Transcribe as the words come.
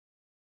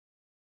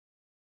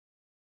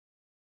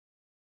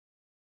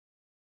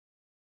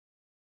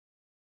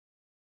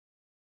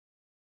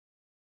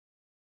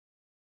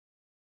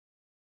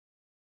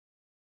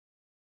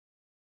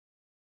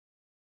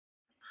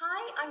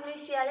I'm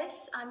Lucy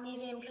Ellis. I'm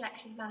Museum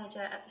Collections Manager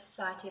at the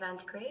Society of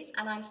Antiquaries,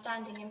 and I'm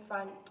standing in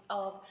front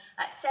of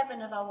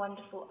 7 of our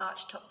wonderful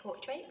archtop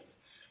portraits.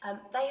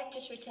 They have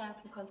just returned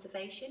from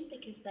conservation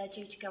because they're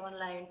due to go on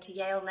loan to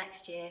Yale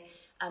next year,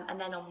 and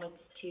then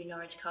onwards to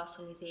Norwich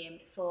Castle Museum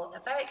for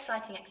a very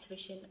exciting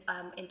exhibition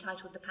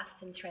entitled The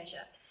Past and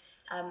Treasure.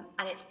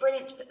 And it's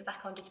brilliant to put them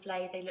back on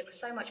display. They look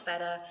so much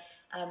better.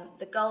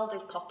 The gold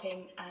is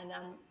popping, and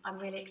I'm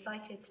really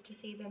excited to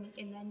see them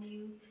in their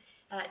new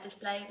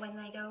display when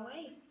they go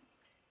away.